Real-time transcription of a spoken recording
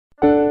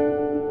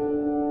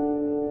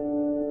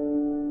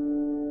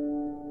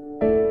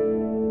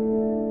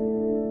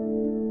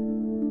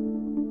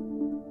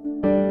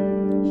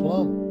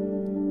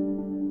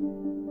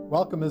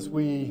Welcome as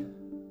we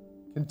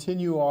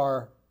continue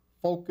our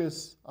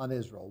focus on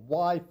Israel.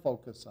 Why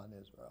focus on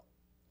Israel?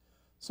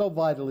 So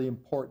vitally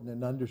important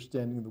in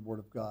understanding the Word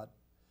of God.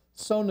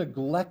 So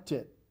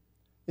neglected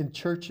in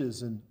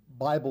churches and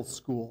Bible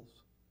schools,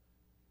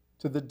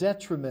 to the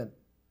detriment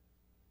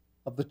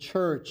of the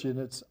church in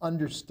its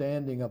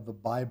understanding of the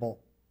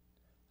Bible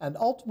and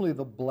ultimately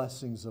the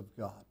blessings of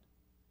God.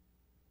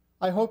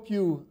 I hope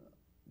you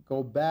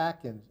go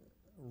back and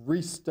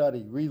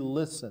restudy,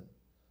 re-listen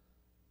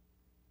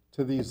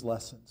to these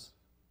lessons.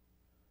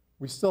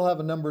 We still have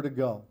a number to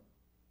go.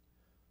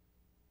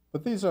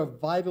 But these are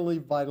vitally,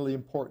 vitally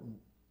important,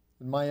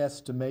 in my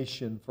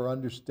estimation, for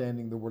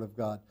understanding the Word of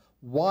God.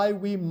 Why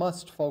we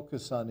must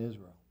focus on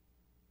Israel.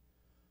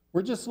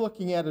 We're just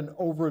looking at an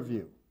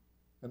overview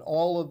in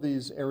all of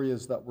these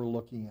areas that we're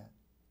looking at.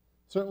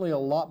 Certainly a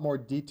lot more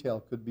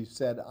detail could be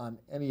said on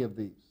any of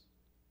these.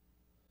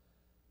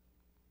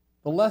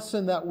 The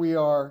lesson that we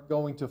are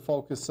going to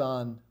focus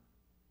on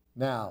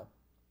now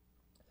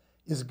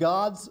is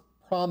God's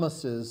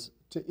promises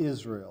to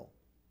Israel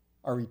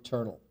are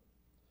eternal.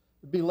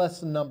 It would be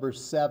lesson number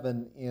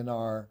 7 in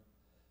our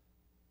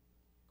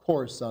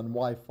course on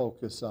why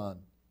focus on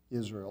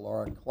Israel, or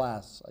our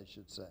class, I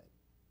should say.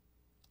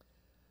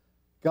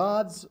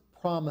 God's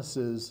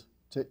promises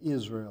to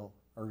Israel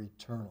are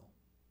eternal.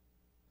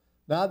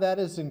 Now that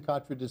is in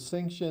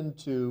contradistinction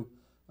to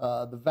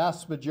the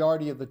vast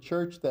majority of the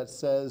church that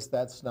says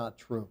that's not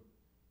true.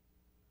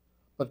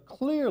 But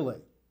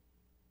clearly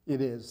it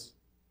is.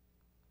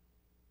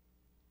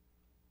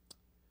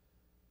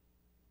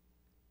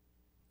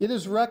 It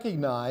is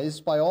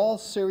recognized by all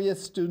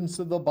serious students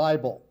of the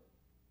Bible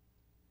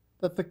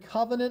that the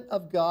covenant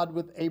of God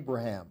with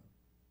Abraham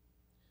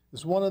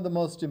is one of the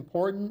most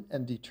important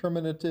and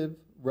determinative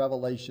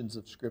revelations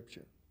of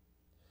Scripture.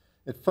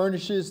 It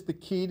furnishes the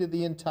key to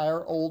the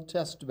entire Old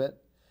Testament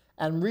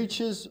and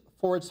reaches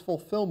for its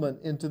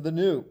fulfillment into the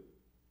New.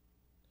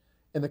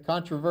 In the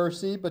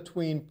controversy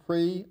between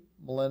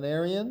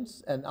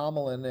pre-millenarians and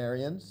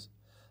amillenarians,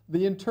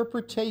 the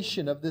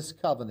interpretation of this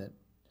covenant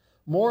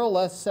more or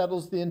less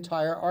settles the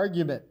entire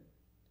argument.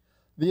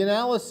 The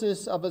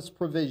analysis of its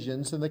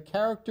provisions and the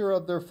character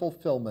of their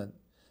fulfillment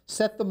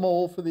set the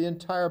mold for the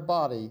entire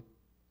body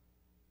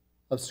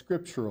of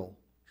scriptural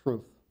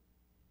truth.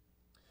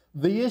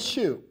 The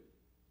issue,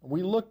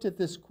 we looked at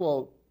this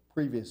quote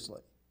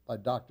previously by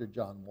Dr.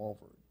 John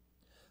Walvoord.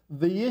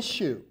 The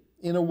issue,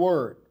 in a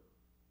word,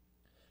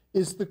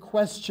 is the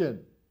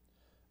question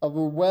of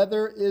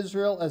whether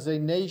Israel as a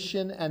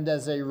nation and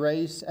as a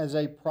race has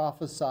a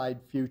prophesied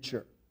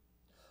future.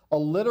 A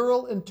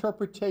literal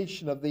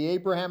interpretation of the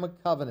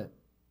Abrahamic covenant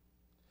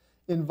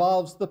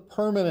involves the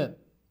permanent,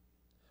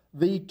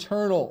 the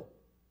eternal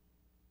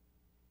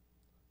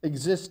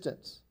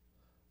existence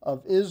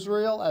of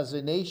Israel as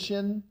a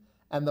nation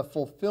and the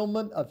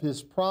fulfillment of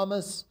his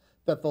promise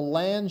that the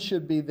land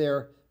should be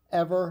their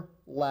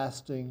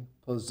everlasting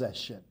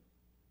possession.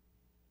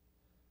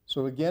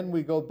 So again,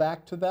 we go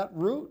back to that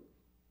root,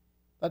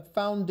 that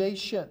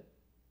foundation,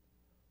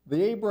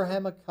 the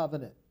Abrahamic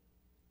covenant.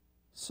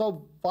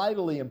 So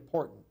vitally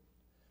important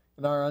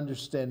in our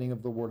understanding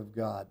of the Word of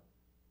God.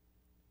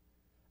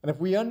 And if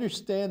we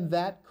understand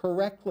that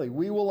correctly,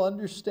 we will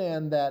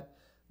understand that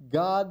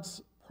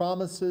God's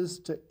promises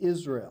to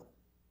Israel,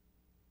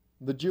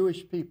 the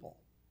Jewish people,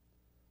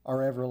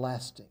 are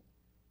everlasting,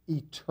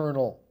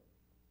 eternal.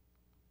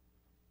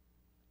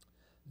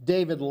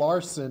 David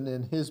Larson,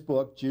 in his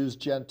book, Jews,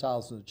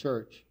 Gentiles, and the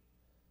Church,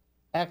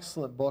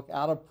 excellent book,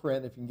 out of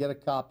print, if you can get a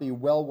copy,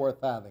 well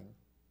worth having,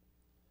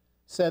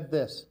 said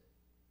this: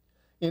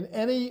 in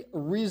any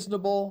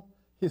reasonable,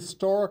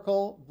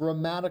 historical,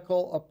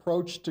 grammatical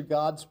approach to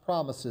God's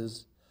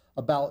promises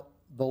about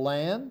the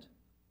land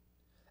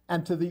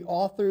and to the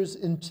author's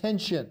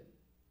intention,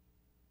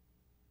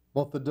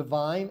 both the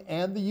divine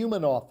and the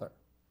human author,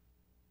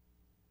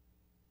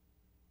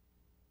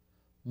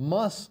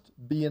 must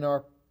be in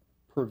our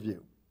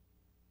purview.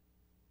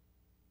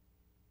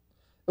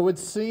 It would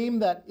seem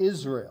that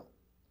Israel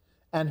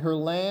and her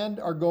land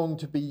are going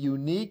to be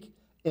unique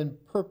in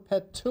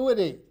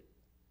perpetuity,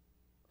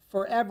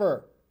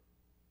 forever.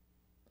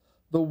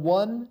 The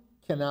one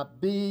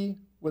cannot be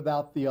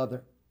without the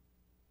other.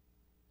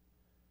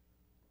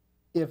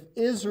 If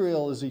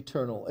Israel is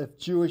eternal, if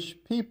Jewish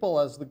people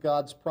as the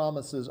God's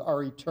promises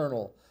are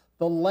eternal,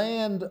 the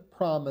land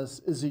promise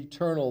is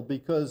eternal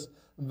because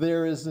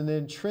there is an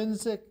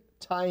intrinsic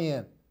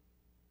tie-in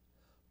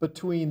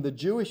between the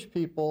Jewish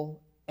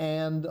people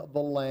and the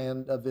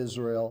land of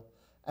Israel,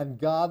 and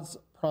God's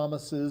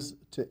promises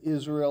to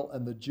Israel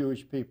and the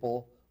Jewish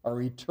people are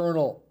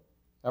eternal,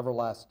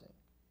 everlasting.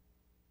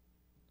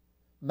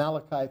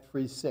 Malachi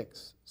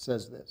 3:6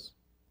 says this: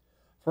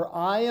 for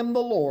I am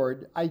the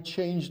Lord, I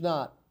change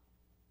not.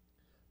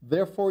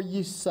 Therefore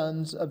ye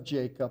sons of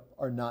Jacob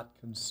are not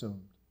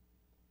consumed.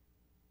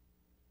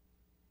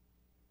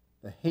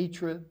 The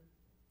hatred,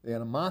 the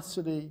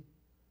animosity,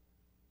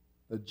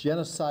 the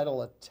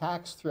genocidal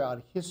attacks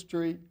throughout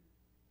history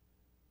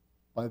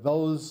by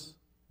those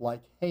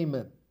like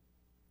Haman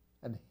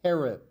and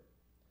Herod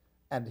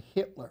and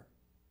Hitler,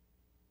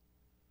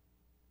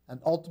 and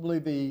ultimately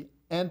the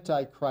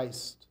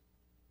Antichrist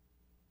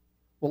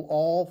will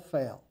all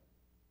fail,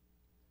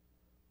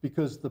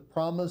 because the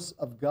promise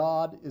of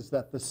God is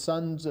that the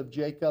sons of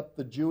Jacob,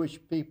 the Jewish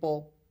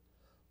people,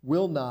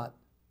 will not,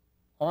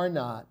 are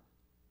not,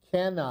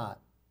 cannot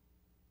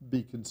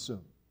be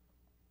consumed.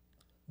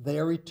 They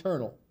are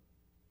eternal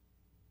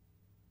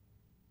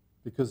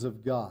because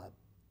of God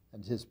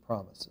and his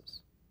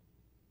promises.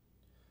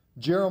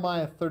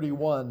 Jeremiah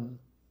 31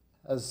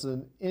 has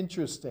an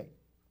interesting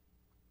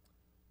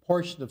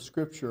portion of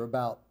Scripture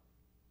about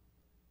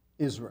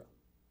Israel.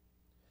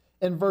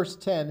 In verse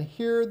 10,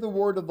 hear the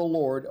word of the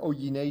Lord, O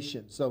ye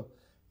nations. So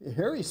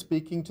here he's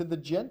speaking to the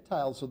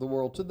Gentiles of the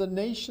world, to the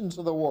nations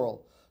of the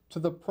world, to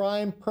the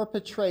prime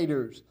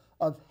perpetrators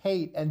of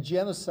hate and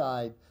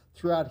genocide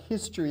throughout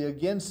history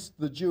against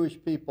the Jewish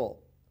people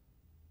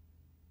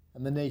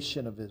and the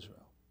nation of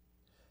Israel.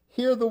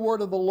 Hear the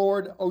word of the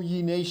Lord, O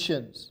ye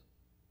nations,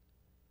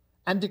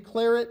 and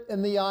declare it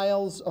in the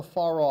isles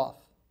afar off,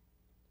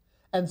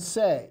 and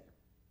say,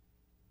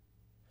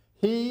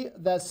 he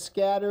that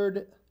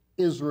scattered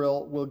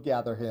Israel will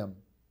gather him,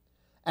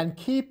 and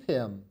keep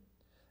him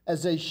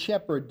as a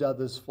shepherd doth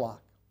his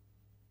flock.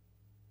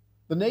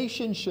 The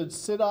nation should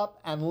sit up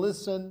and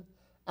listen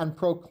and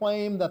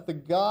proclaim that the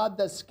God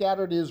that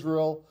scattered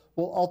Israel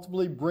will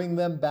ultimately bring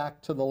them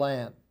back to the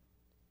land,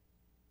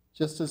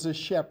 just as a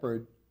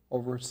shepherd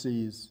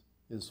oversees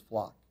his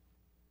flock.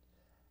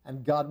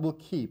 And God will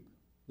keep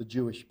the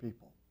Jewish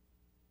people.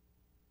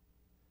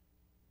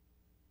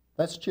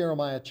 That's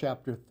Jeremiah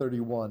chapter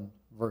 31,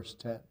 verse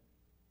 10.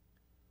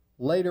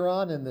 Later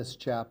on in this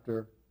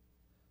chapter,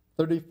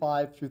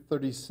 35 through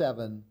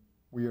 37,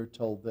 we are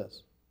told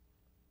this.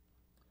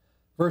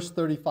 Verse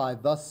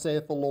 35, thus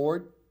saith the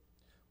Lord,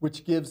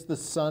 which gives the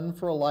sun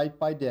for a light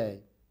by day,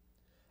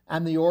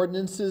 and the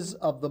ordinances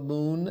of the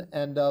moon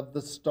and of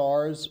the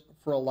stars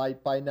for a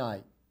light by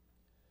night,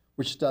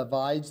 which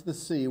divides the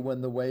sea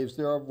when the waves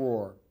thereof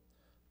roar.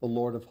 The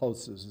Lord of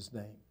hosts is his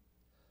name.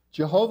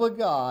 Jehovah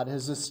God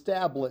has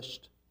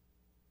established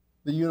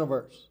the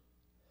universe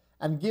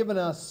and given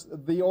us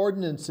the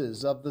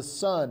ordinances of the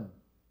sun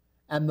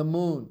and the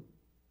moon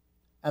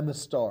and the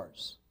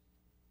stars.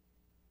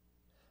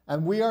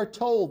 And we are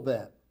told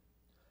then,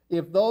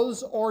 if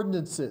those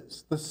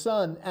ordinances, the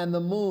sun and the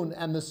moon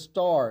and the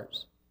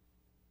stars,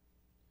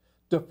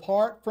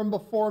 depart from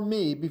before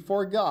me,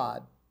 before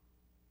God,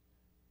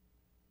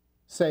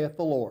 saith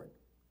the Lord,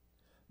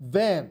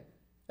 then,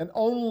 and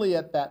only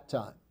at that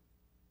time,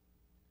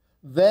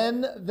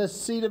 then the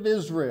seed of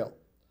Israel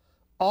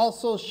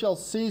also shall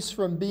cease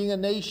from being a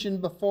nation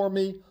before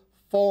me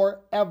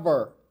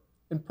forever,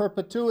 in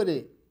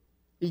perpetuity,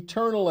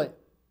 eternally.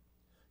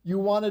 You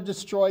want to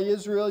destroy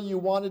Israel, you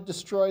want to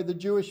destroy the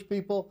Jewish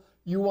people,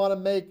 you want to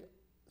make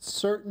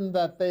certain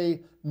that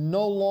they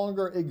no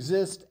longer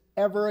exist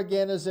ever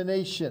again as a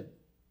nation.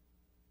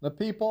 The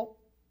people,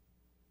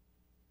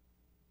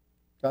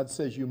 God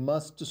says you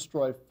must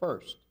destroy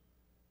first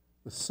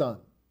the sun,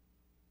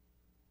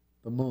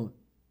 the moon,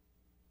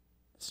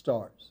 the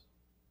stars,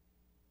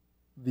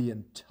 the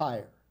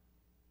entire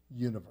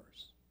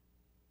universe.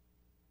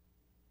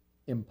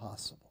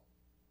 Impossible.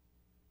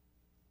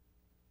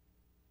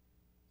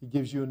 He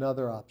gives you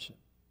another option.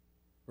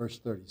 Verse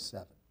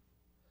 37.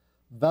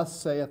 Thus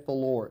saith the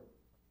Lord,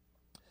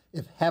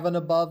 if heaven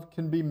above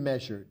can be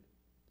measured,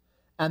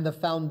 and the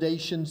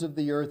foundations of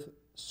the earth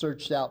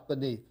searched out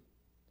beneath,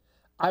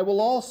 I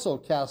will also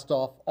cast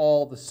off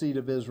all the seed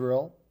of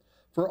Israel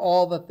for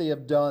all that they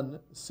have done,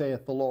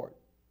 saith the Lord.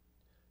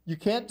 You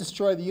can't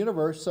destroy the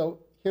universe, so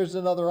here's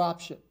another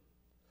option.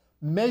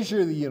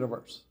 Measure the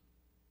universe.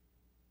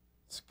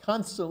 It's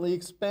constantly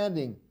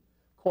expanding,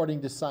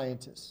 according to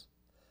scientists.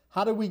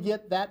 How do we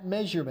get that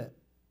measurement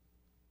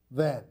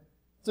then?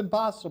 It's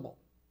impossible.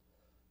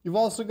 You've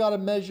also got to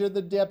measure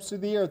the depths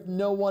of the earth.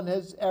 No one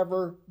has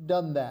ever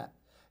done that.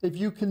 If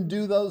you can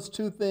do those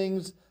two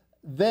things,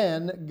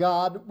 then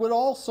God would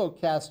also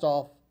cast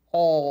off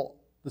all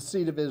the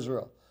seed of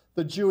Israel,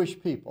 the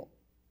Jewish people,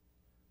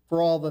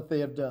 for all that they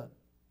have done.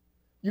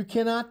 You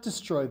cannot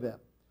destroy them.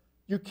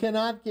 You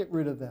cannot get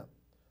rid of them.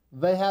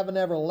 They have an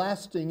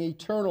everlasting,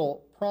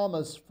 eternal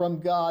promise from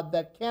God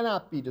that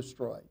cannot be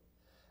destroyed.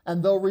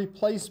 And though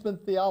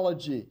replacement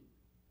theology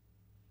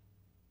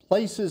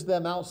places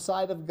them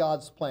outside of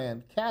God's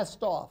plan,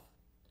 cast off,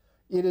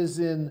 it is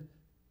in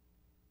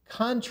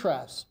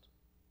contrast,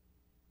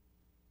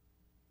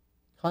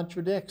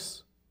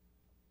 contradicts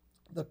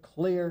the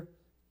clear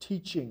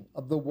teaching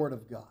of the Word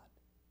of God.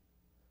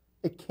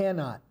 It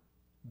cannot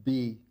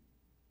be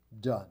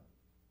done.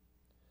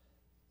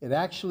 It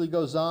actually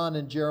goes on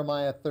in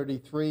Jeremiah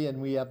 33,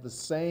 and we have the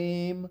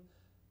same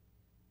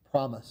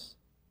promise.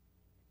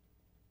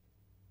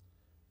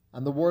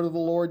 And the word of the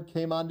Lord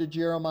came unto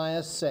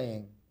Jeremiah,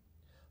 saying,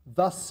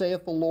 Thus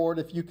saith the Lord,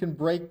 if you can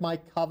break my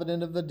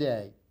covenant of the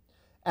day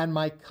and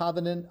my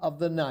covenant of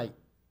the night,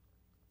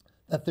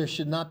 that there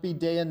should not be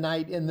day and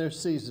night in their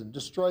season,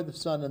 destroy the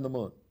sun and the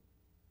moon.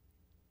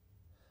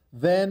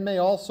 Then may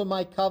also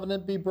my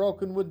covenant be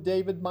broken with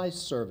David my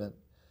servant,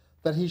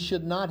 that he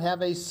should not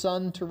have a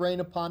son to reign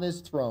upon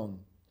his throne,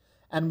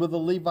 and with the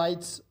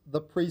Levites,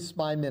 the priests,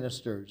 my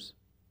ministers.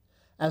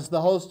 As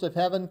the host of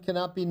heaven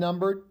cannot be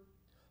numbered,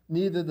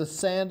 neither the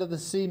sand of the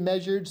sea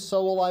measured,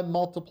 so will I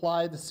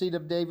multiply the seed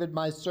of David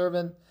my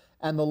servant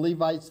and the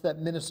Levites that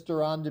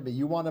minister unto me.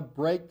 You want to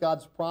break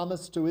God's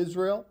promise to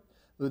Israel,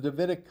 the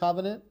Davidic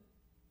covenant,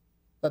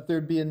 that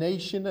there'd be a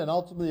nation and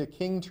ultimately a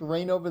king to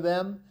reign over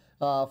them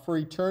for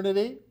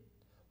eternity?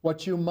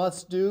 What you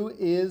must do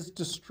is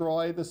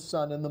destroy the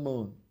sun and the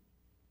moon.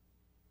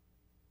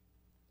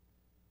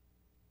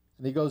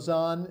 And he goes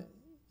on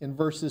in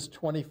verses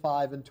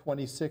 25 and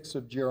 26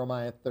 of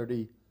Jeremiah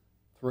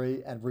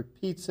 33 and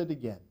repeats it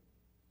again.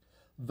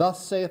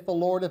 Thus saith the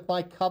Lord, if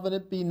my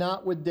covenant be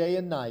not with day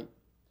and night,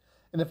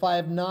 and if I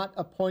have not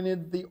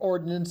appointed the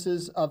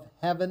ordinances of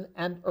heaven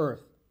and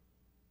earth,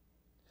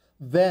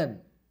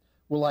 then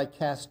will I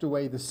cast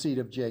away the seed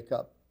of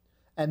Jacob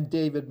and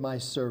David my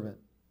servant,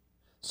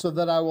 so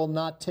that I will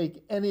not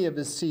take any of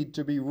his seed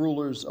to be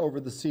rulers over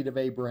the seed of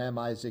Abraham,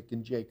 Isaac,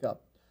 and Jacob.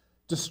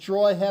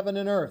 Destroy heaven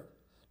and earth.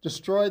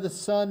 Destroy the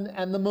sun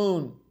and the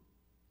moon.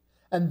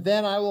 And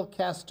then I will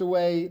cast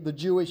away the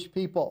Jewish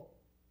people.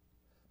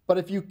 But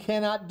if you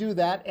cannot do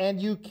that, and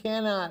you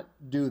cannot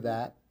do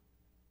that,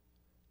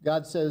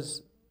 God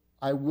says,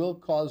 I will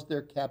cause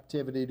their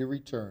captivity to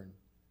return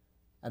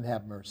and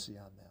have mercy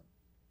on them.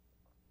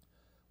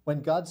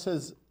 When God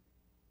says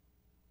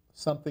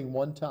something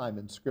one time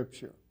in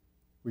Scripture,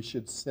 we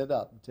should sit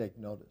up and take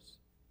notice.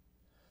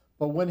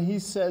 But when he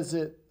says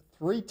it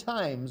 3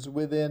 times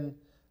within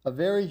a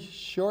very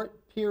short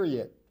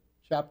period,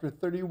 chapter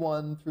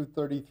 31 through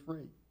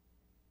 33,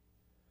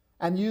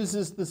 and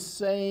uses the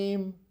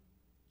same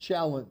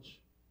challenge.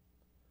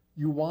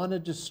 You want to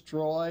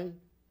destroy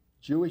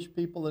Jewish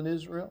people in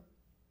Israel?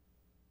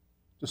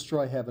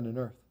 Destroy heaven and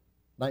earth,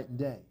 night and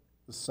day,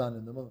 the sun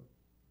and the moon.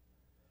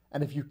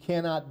 And if you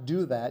cannot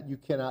do that, you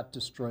cannot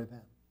destroy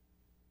them.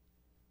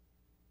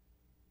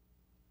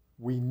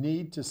 We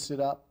need to sit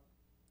up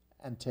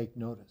and take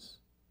notice.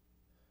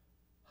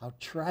 How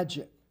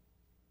tragic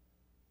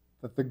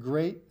that the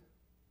great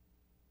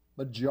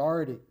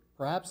majority,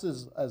 perhaps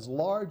as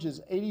large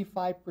as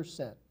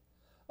 85%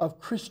 of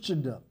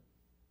Christendom,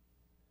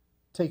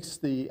 takes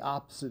the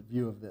opposite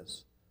view of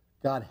this.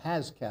 God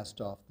has cast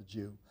off the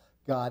Jew.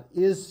 God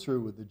is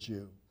through with the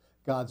Jew.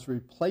 God's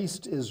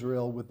replaced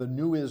Israel with the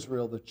new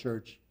Israel, the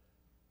church.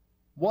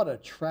 What a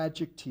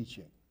tragic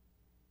teaching.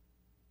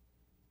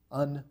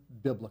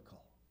 Unbiblical.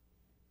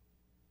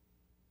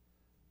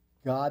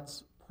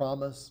 God's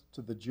promise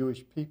to the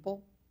Jewish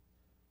people,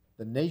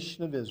 the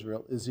nation of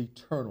Israel, is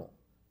eternal,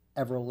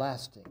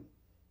 everlasting,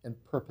 in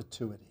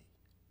perpetuity.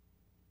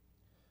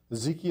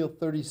 Ezekiel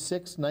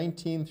 36,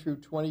 19 through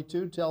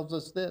 22 tells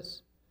us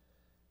this.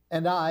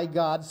 And I,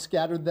 God,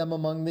 scattered them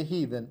among the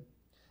heathen,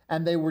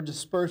 and they were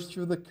dispersed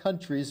through the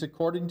countries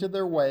according to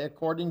their way,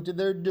 according to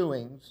their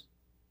doings.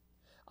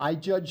 I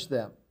judged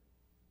them.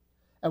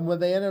 And when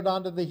they entered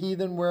onto the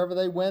heathen, wherever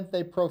they went,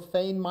 they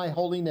profaned my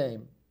holy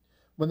name.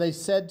 When they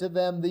said to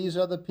them, these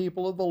are the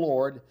people of the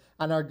Lord,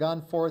 and are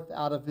gone forth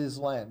out of his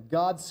land.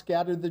 God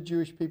scattered the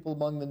Jewish people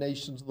among the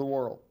nations of the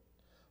world.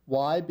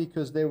 Why?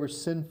 Because they were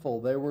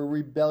sinful. They were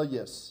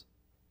rebellious.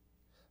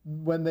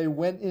 When they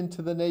went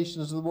into the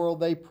nations of the world,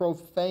 they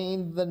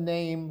profaned the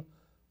name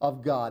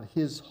of God,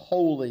 his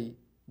holy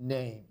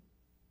name.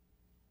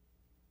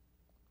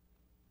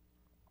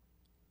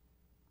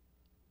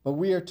 But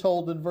we are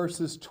told in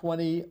verses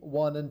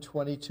 21 and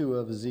 22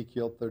 of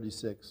Ezekiel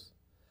 36,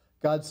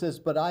 God says,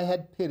 but I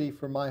had pity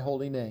for my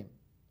holy name,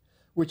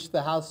 which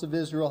the house of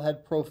Israel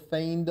had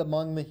profaned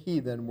among the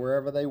heathen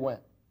wherever they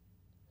went.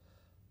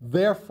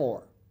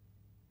 Therefore,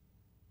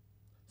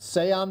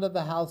 say unto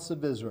the house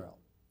of Israel,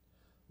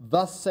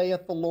 thus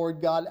saith the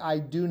Lord God, I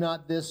do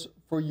not this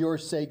for your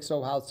sakes,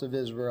 O house of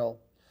Israel,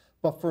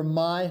 but for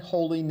my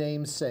holy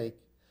name's sake,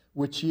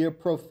 which ye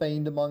have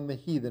profaned among the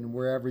heathen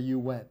wherever you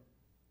went.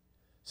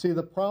 See,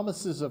 the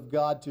promises of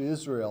God to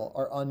Israel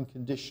are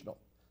unconditional.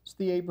 It's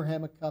the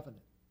Abrahamic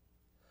covenant.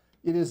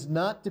 It is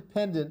not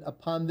dependent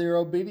upon their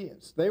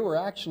obedience. They were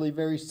actually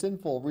very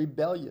sinful,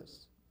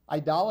 rebellious,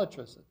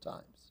 idolatrous at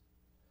times.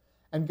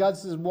 And God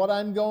says, what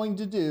I'm going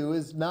to do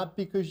is not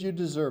because you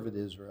deserve it,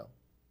 Israel.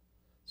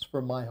 It's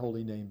for my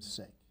holy name's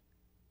sake.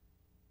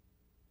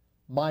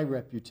 My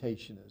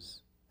reputation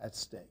is at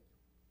stake.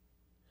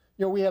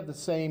 You know, we have the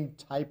same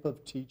type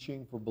of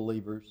teaching for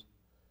believers.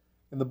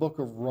 In the book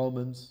of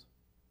Romans,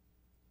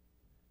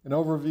 an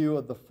overview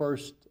of the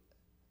first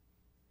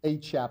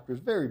 8 chapters,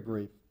 very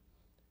brief.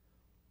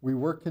 We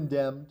were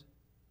condemned.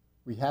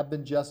 We have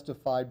been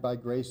justified by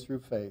grace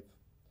through faith.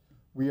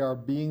 We are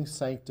being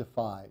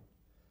sanctified,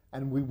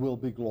 and we will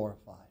be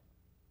glorified.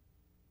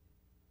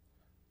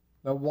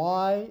 Now,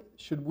 why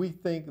should we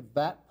think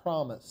that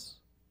promise,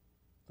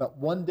 that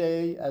one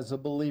day as a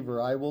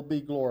believer I will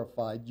be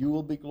glorified, you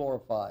will be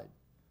glorified,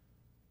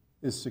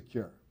 is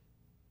secure?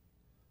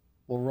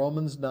 Well,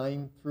 Romans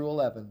 9 through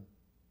 11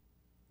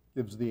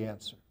 gives the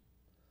answer.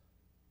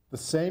 The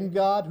same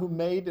God who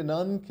made an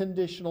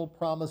unconditional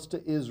promise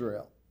to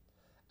Israel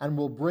and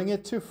will bring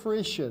it to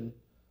fruition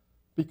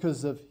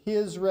because of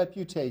his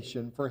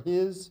reputation for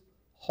his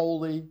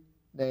holy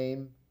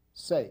name's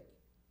sake.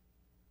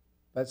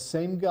 That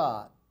same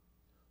God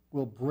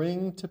will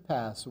bring to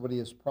pass what he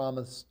has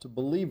promised to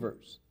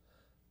believers,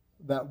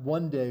 that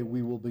one day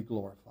we will be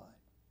glorified.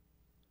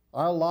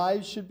 Our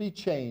lives should be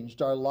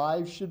changed. Our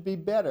lives should be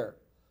better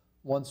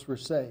once we're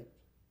saved.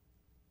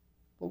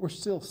 But we're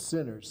still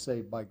sinners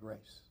saved by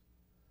grace.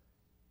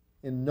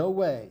 In no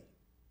way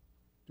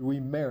do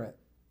we merit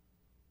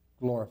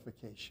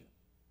glorification.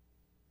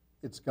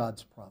 It's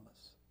God's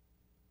promise.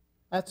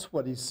 That's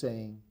what he's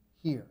saying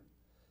here.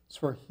 It's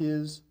for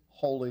his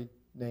holy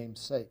name's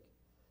sake.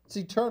 It's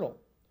eternal.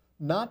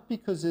 Not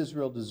because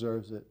Israel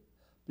deserves it,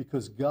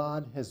 because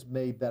God has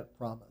made that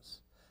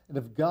promise. And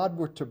if God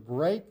were to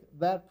break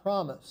that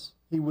promise,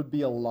 he would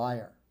be a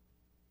liar.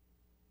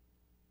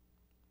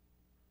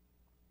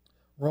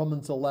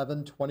 Romans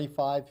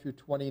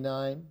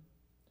 11:25-29.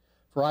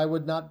 For I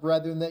would not,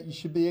 brethren, that you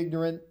should be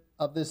ignorant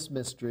of this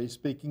mystery,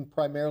 speaking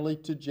primarily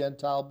to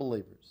Gentile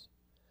believers,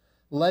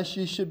 lest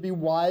you should be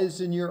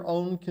wise in your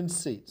own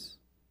conceits,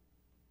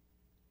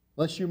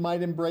 lest you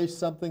might embrace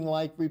something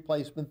like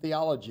replacement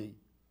theology.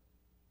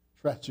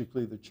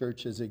 Tragically, the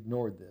church has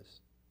ignored this.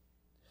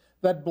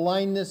 That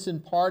blindness in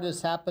part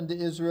has happened to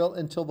Israel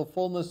until the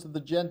fullness of the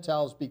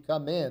Gentiles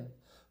become in.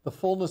 The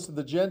fullness of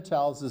the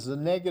Gentiles is a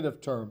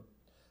negative term,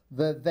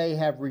 that they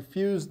have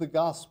refused the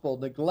gospel,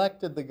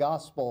 neglected the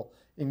gospel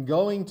in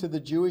going to the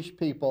Jewish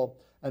people,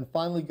 and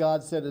finally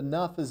God said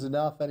enough is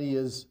enough, and he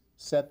has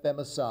set them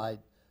aside,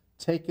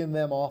 taken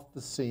them off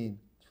the scene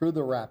through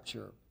the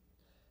rapture.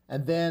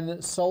 And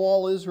then, so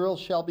all Israel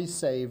shall be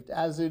saved,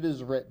 as it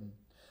is written,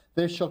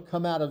 there shall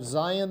come out of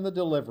Zion the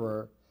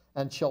deliverer,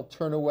 and shall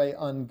turn away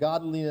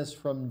ungodliness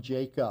from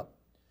Jacob.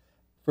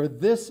 For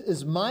this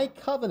is my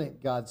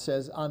covenant, God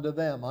says, unto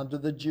them, unto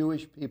the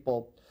Jewish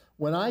people,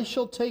 when I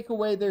shall take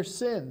away their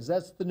sins.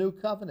 That's the new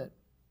covenant.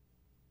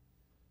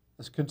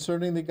 As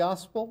concerning the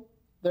gospel,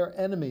 they're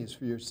enemies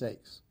for your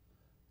sakes,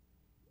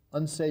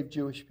 unsaved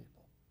Jewish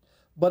people.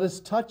 But as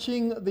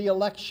touching the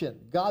election,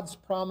 God's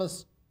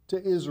promise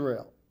to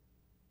Israel,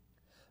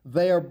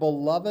 they are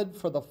beloved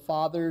for the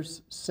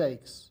Father's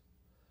sakes,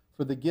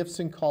 for the gifts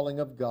and calling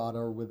of God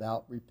are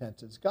without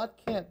repentance. God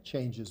can't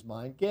change his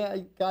mind.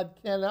 God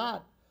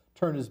cannot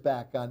turn his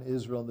back on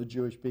Israel and the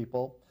Jewish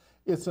people.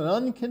 It's an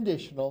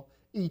unconditional,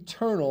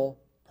 eternal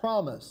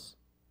promise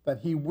that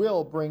he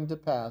will bring to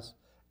pass.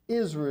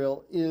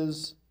 Israel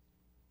is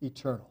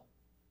eternal.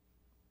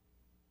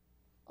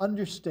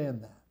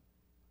 Understand that.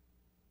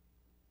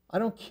 I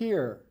don't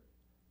care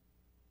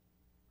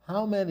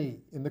how many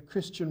in the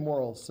Christian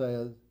world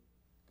say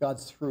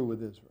God's through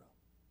with Israel.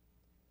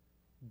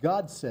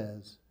 God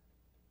says,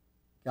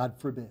 God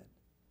forbid,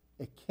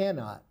 it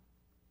cannot,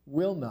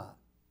 will not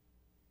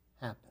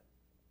happen.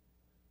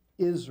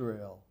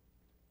 Israel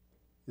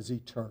is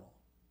eternal.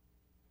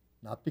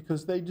 Not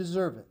because they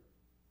deserve it,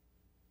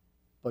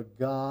 but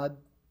God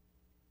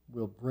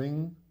will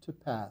bring to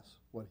pass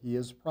what he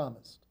has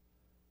promised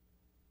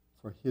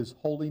for his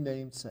holy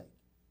name's sake.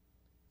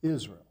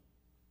 Israel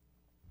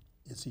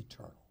is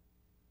eternal.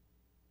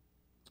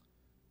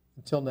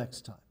 Until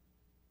next time.